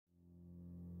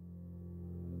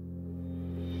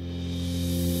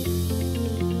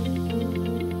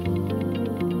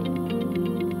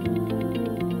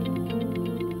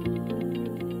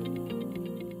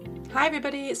Hi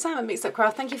everybody, it's Sam at Mixed Up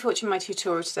Craft. Thank you for watching my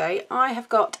tutorial today. I have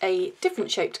got a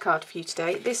different shaped card for you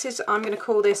today. This is, I'm going to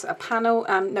call this a panel,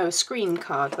 no, a screen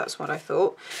card, that's what I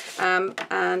thought.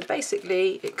 And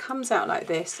basically it comes out like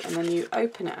this, and then you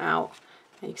open it out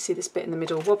and you can see this bit in the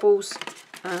middle wobbles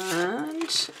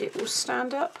and it will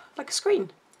stand up like a screen.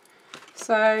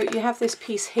 So you have this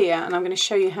piece here, and I'm going to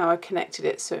show you how I connected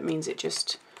it, so it means it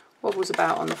just wobbles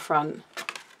about on the front.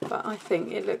 But I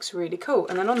think it looks really cool.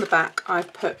 And then on the back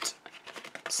I've put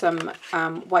some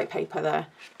white paper there,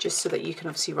 just so that you can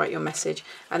obviously write your message,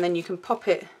 and then you can pop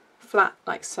it flat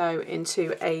like so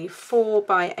into a 4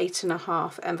 by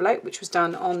 8.5 envelope, which was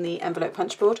done on the envelope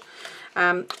punch board,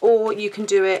 or you can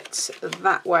do it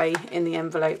that way in the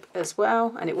envelope as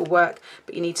well, and it will work,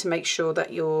 but you need to make sure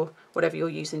that your whatever you're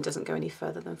using doesn't go any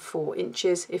further than 4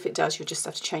 inches. If it does, you'll just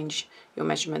have to change your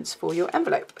measurements for your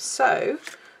envelope. So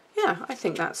yeah, I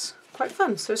think that's quite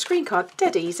fun. So a screen card,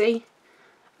 dead easy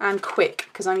and quick,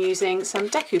 because I'm using some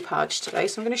decoupage today.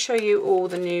 So I'm going to show you all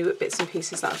the new bits and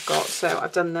pieces that I've got. So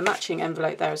I've done the matching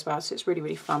envelope there as well, so it's really,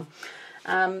 really fun.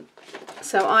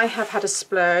 So I have had a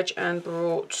splurge and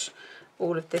brought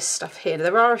all of this stuff here.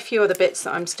 There are a few other bits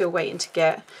that I'm still waiting to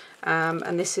get.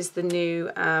 And this is the new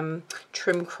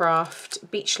Trimcraft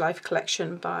Beach Life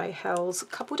collection by Hell's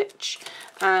Couple-Ditch.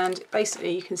 And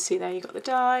basically you can see there you've got the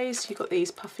dies, you've got these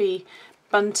puffy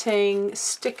bunting,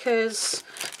 stickers,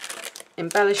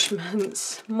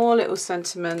 embellishments, more little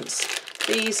sentiments,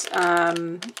 these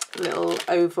little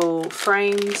oval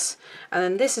frames, and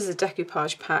then this is a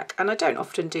decoupage pack. And I don't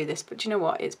often do this, but do you know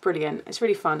what, it's brilliant, it's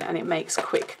really fun, and it makes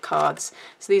quick cards.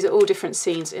 So these are all different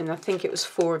scenes, and I think it was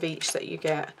 4 of each that you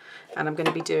get, and I'm going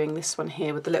to be doing this one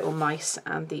here with the little mice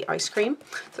and the ice cream,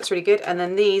 so that's really good. And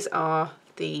then these are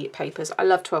the papers. I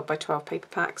love 12 by 12 paper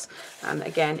packs, and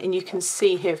again, and you can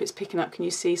see here if it's picking up, can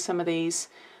you see some of these?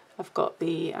 I've got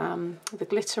the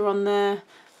glitter on there,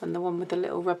 and the one with the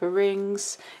little rubber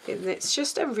rings. It's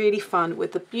just a really fun,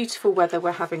 with the beautiful weather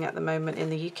we're having at the moment in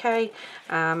the UK.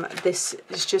 This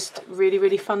is just really,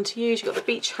 really fun to use. You've got the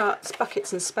beach huts,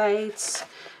 buckets and spades,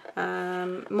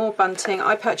 more bunting.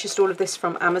 I purchased all of this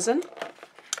from Amazon.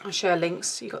 I'll share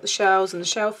links. You've got the shells and the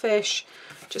shellfish,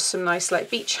 just some nice like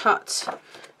beach hut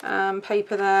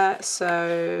paper there.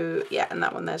 So yeah, and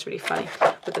that one there's really funny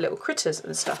with the little critters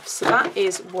and stuff. So that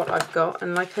is what I've got,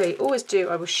 and like I always do,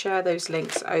 I will share those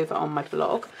links over on my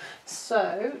blog.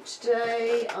 So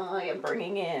today I am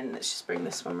bringing in, let's just bring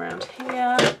this one around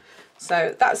here.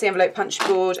 So that's the envelope punch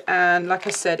board, and like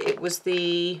I said, it was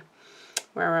the,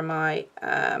 where am I,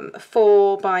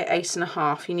 4 by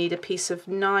 8.5. You need a piece of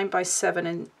 9 by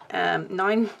 7 and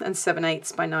 9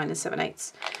 7/8 by 9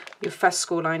 7/8. Your first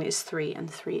score line is 3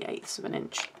 3/8 of an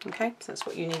inch. Okay, so that's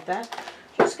what you need there.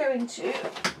 Just going to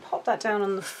pop that down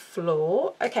on the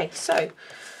floor. Okay, so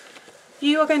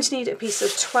you are going to need a piece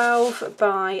of 12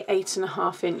 by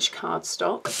 8.5 inch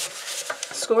cardstock.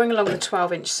 Scoring along the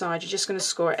 12-inch side, you're just going to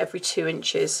score it every 2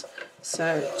 inches.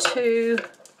 So 2,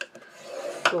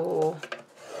 4,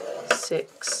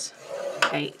 6,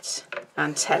 8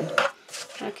 and 10.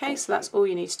 Okay, so that's all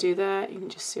you need to do there. You can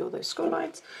just see all those score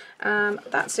lines.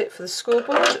 That's it for the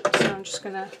scoreboard, so I'm just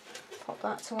going to pop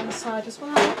that to one side as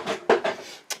well.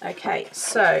 Okay,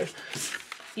 so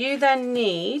you then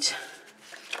need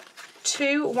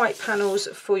 2 white panels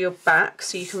for your back,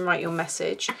 so you can write your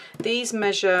message. These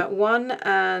measure 1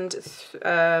 and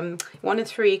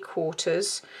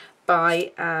 3/4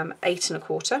 by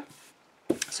 8.25.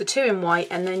 So 2 in white,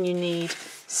 and then you need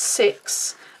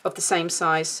 6 of the same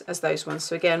size as those ones.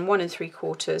 So again, 1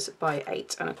 3/4 by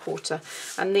 8.25.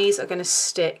 And these are going to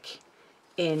stick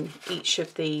in each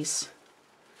of these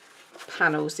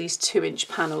panels, these 2-inch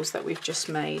panels that we've just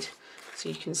made. So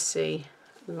you can see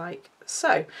like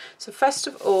so. So first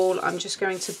of all, I'm just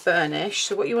going to burnish.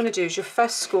 So what you want to do is your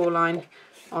first score line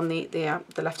on the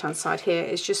left-hand side here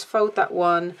is just fold that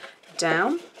one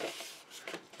down,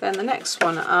 then the next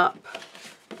one up,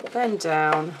 then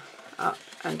down, up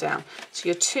and down. So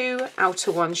your 2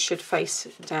 outer ones should face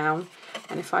down,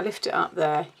 and if I lift it up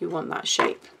there, you want that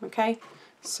shape. Okay,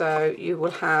 so you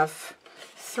will have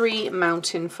 3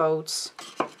 mountain folds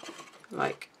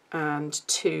like, and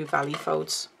 2 valley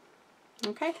folds.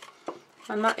 Okay,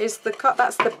 and that is the cut.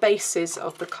 That's the basis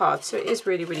of the card, so it is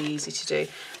really, really easy to do.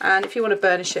 And if you want to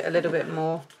burnish it a little bit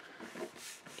more,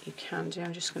 you can do.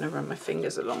 I'm just going to run my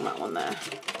fingers along that one there.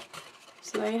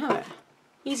 So there you have it,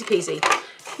 easy peasy.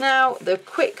 Now the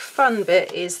quick fun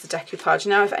bit is the decoupage.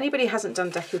 Now if anybody hasn't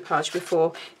done decoupage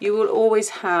before, you will always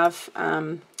have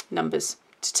numbers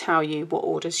to tell you what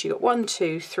orders. You got 1,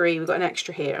 2, 3, we've got an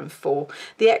extra here, and 4.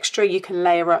 The extra you can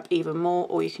layer up even more,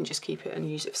 or you can just keep it and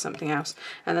use it for something else.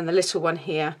 And then the little one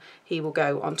here, he will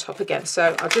go on top again.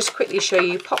 So I'll just quickly show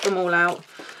you, pop them all out.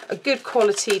 A good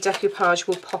quality decoupage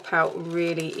will pop out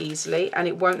really easily, and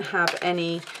it won't have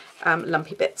any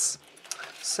lumpy bits.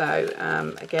 So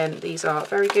again, these are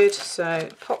very good. So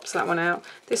pops that one out.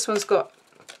 This one's got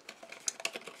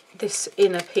this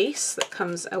inner piece that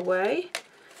comes away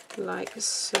like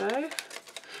so,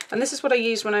 and this is what I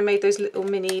used when I made those little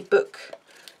mini book.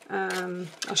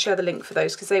 I'll share the link for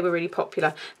those because they were really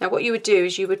popular. Now what you would do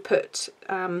is you would put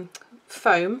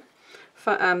foam,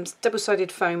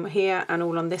 double-sided foam here and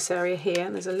all on this area here,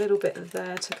 and there's a little bit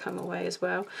there to come away as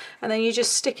well, and then you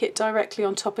just stick it directly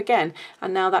on top again,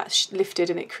 and now that's lifted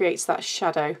and it creates that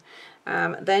shadow.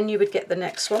 Then you would get the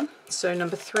next one, so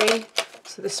number 3.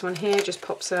 So this one here just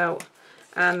pops out,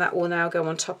 and that will now go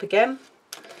on top again.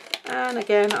 And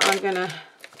again, I'm going to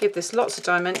give this lots of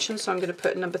dimensions, so I'm going to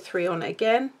put number 3 on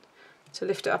again to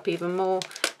lift it up even more,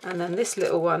 and then this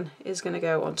little one is going to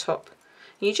go on top.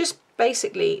 You're just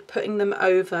basically putting them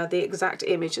over the exact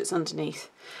image that's underneath,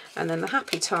 and then the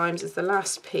happy times is the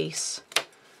last piece,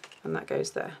 and that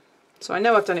goes there. So I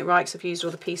know I've done it right because I've used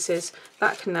all the pieces.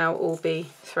 That can now all be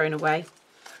thrown away,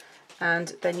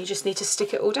 and then you just need to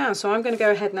stick it all down. So I'm going to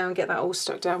go ahead now and get that all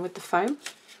stuck down with the foam.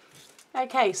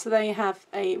 Okay, so there you have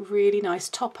a really nice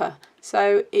topper.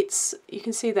 So you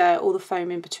can see there all the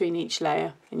foam in between each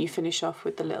layer, and you finish off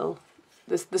with the little,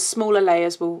 the smaller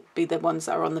layers will be the ones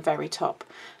that are on the very top.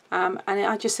 And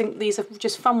I just think these are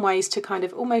just fun ways to kind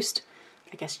of almost,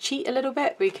 I guess, cheat a little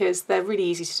bit, because they're really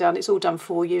easy to do. It's all done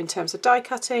for you in terms of die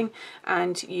cutting,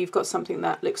 and you've got something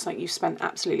that looks like you've spent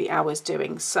absolutely hours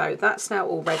doing. So that's now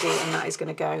all ready, and that is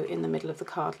going to go in the middle of the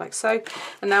card like so.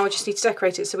 And now we just need to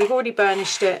decorate it. So we've already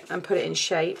burnished it and put it in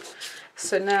shape.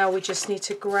 So now we just need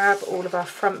to grab all of our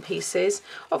front pieces.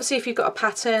 Obviously, if you've got a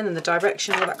pattern and the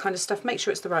direction, all that kind of stuff, make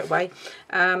sure it's the right way.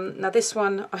 Now this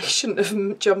one, I shouldn't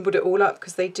have jumbled it all up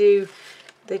because they do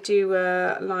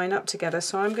line up together.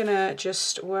 So I'm going to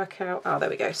just work out, oh, there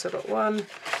we go. So I've got 1,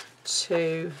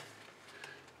 2,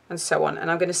 and so on.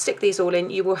 And I'm going to stick these all in.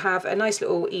 You will have a nice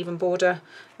little even border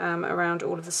around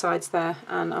all of the sides there.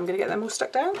 And I'm going to get them all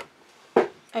stuck down.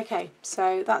 Okay,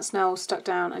 so that's now all stuck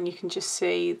down, and you can just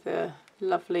see the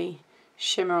lovely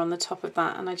shimmer on the top of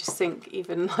that, and I just think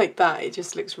even like that it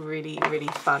just looks really, really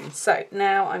fun. So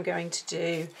now I'm going to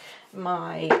do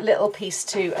my little piece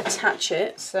to attach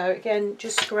it. So again,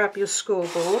 just grab your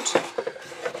scoreboard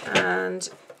and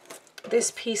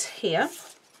this piece here.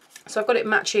 So I've got it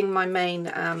matching my main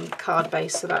card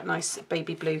base, so that nice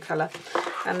baby blue colour.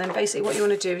 And then basically what you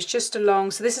want to do is just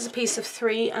along, so this is a piece of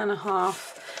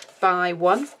 3.5 by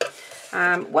 1.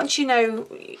 Once you know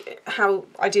how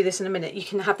I do this in a minute, you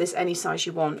can have this any size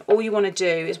you want. All you want to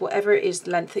do is whatever it is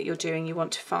the length that you're doing, you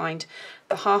want to find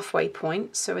the halfway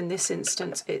point. So in this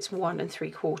instance, it's 1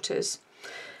 3/4.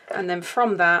 And then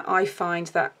from that, I find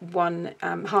that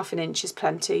half an inch is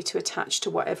plenty to attach to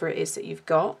whatever it is that you've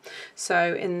got.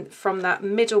 So from that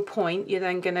middle point, you're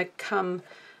then going to come.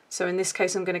 So in this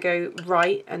case, I'm going to go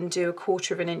right and do a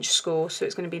 1/4 inch score. So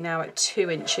it's going to be now at 2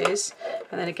 inches.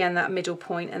 And then again, that middle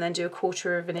point, and then do a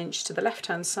 1/4 inch to the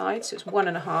left-hand side. So it's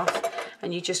 1.5.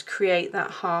 And you just create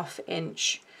that half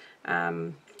inch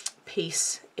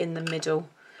piece in the middle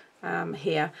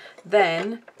here.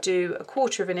 Then do a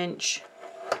 1/4 inch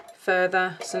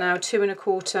further. So now 2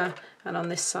 1/4. And on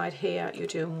this side here, you're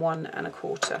doing 1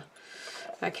 1/4.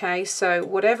 Okay, so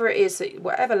whatever it is,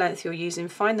 whatever length you're using,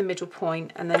 find the middle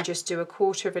point and then just do a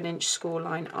 1/4 inch score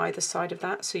line either side of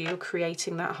that. So you're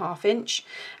creating that half inch,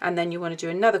 and then you want to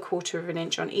do another 1/4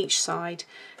 inch on each side,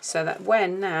 so that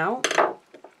when now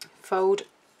fold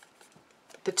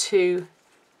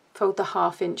the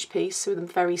half inch piece, so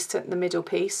the middle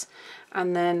piece,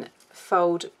 and then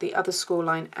fold the other score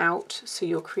line out. So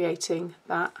you're creating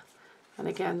that, and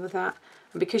again with that.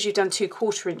 And because you've done 2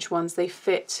 1/4 inch ones, they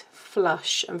fit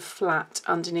flush and flat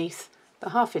underneath the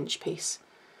half inch piece.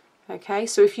 Okay,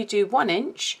 so if you do 1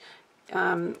 inch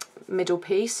middle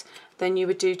piece, then you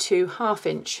would do 2 1/2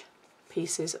 inch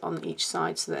pieces on each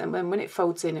side, so that when it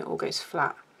folds in, it all goes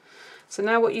flat. So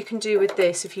now what you can do with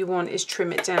this, if you want, is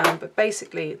trim it down. But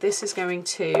basically, this is going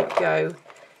to go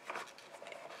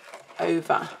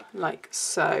over like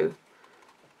so,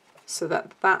 so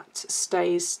that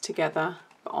stays together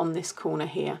on this corner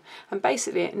here. And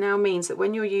basically it now means that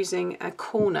when you're using a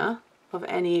corner of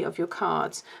any of your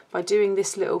cards, by doing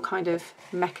this little kind of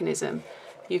mechanism,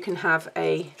 you can have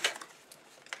a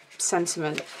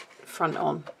sentiment front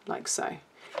on like so.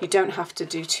 You don't have to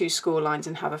do 2 score lines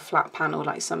and have a flat panel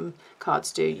like some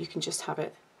cards do. You can just have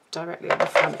it directly on the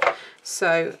front.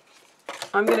 So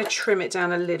I'm going to trim it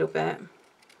down a little bit.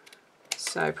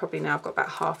 So probably now I've got about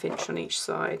 ½ inch on each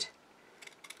side,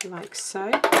 like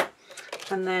so.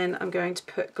 And then I'm going to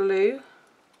put glue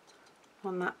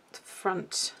on that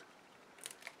front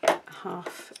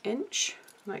 ½ inch,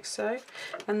 like so.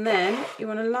 And then you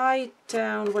want to lie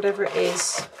down whatever it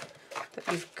is that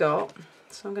you've got.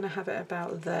 So I'm going to have it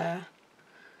about there,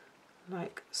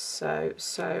 like so.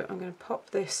 So I'm going to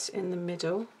pop this in the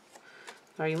middle.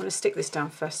 Oh, you want to stick this down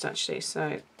first actually,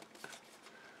 so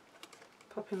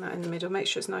popping that in the middle, make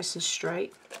sure it's nice and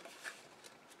straight,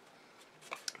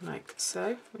 like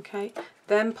so. Okay,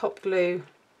 then pop glue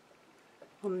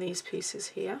on these pieces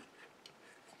here,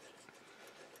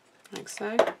 like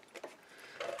so.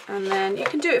 And then you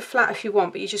can do it flat if you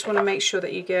want, but you just want to make sure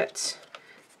that you get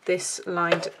this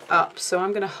lined up. So I'm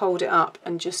going to hold it up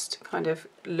and just kind of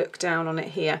look down on it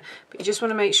here, but you just want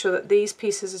to make sure that these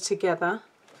pieces are together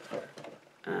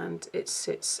and it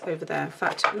sits over there. In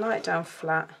fact, lie it down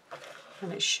flat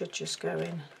and it should just go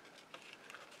in.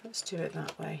 Let's do it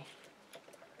that way.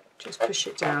 Just push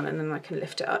it down and then I can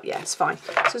lift it up. Yeah, it's fine.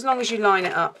 So as long as you line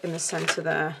it up in the centre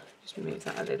there, just move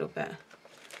that a little bit,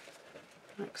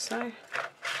 like so.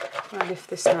 When I lift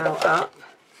this now up,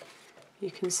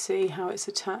 you can see how it's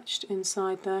attached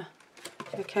inside there.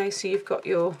 Okay, so you've got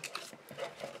your,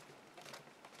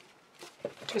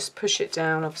 just push it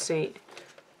down obviously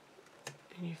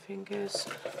in your fingers.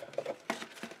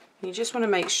 You just want to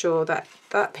make sure that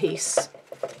that piece,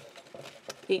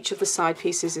 each of the side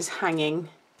pieces is hanging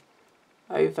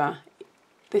over.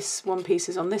 This one piece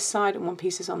is on this side and one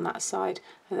piece is on that side,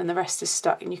 and then the rest is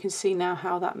stuck, and you can see now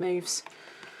how that moves.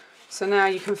 So now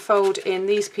you can fold in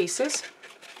these pieces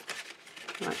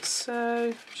like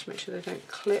so, just make sure they don't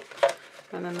clip,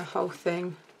 and then the whole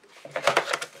thing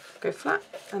go flat,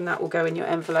 and that will go in your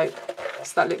envelope.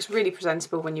 So that looks really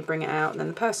presentable when you bring it out, and then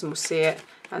the person will see it,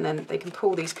 and then they can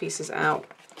pull these pieces out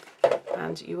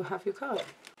and you will have your card.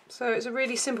 So it's a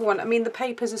really simple one. I mean, the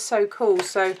papers are so cool,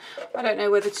 so I don't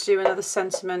know whether to do another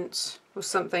sentiment or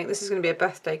something. This is going to be a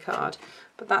birthday card,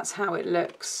 but that's how it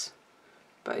looks.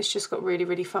 But it's just got really,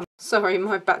 really fun. Sorry,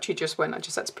 my battery just went. I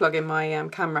just had to plug in my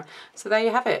camera. So there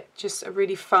you have it. Just a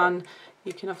really fun.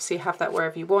 You can obviously have that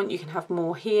wherever you want. You can have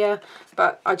more here,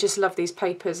 but I just love these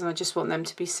papers and I just want them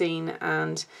to be seen,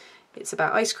 and it's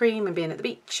about ice cream and being at the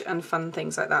beach and fun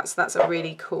things like that. So that's a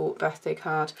really cool birthday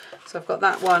card. So I've got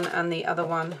that one and the other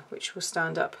one, which will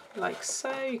stand up like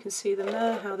so. You can see them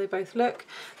there, how they both look.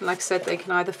 And like I said, they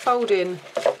can either fold in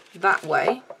that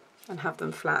way and have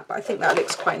them flat, but I think that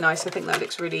looks quite nice. I think that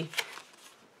looks really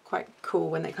quite cool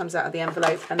when it comes out of the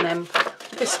envelope. And then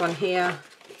this one here,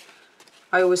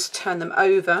 I always turn them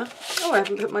over. Oh, I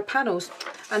haven't put my panels.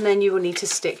 And then you will need to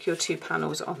stick your 2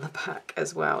 panels on the back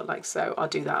as well, like so. I'll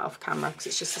do that off camera because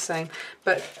it's just the same.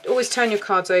 But always turn your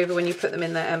cards over when you put them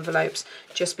in their envelopes,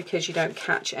 just because you don't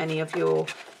catch any of your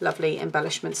lovely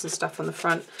embellishments and stuff on the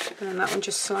front. And then that one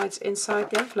just slides inside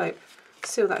the envelope.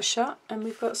 Seal that shut and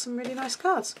we've got some really nice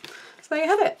cards. So there you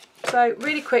have it. So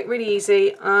really quick, really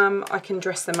easy. I can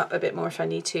dress them up a bit more if I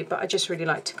need to, but I just really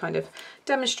like to kind of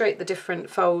demonstrate the different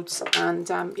folds, and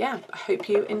yeah, I hope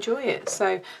you enjoy it.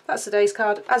 So that's today's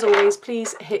card. As always,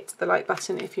 please hit the like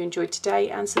button if you enjoyed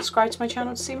today and subscribe to my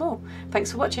channel to see more.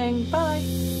 Thanks for watching.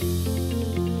 Bye.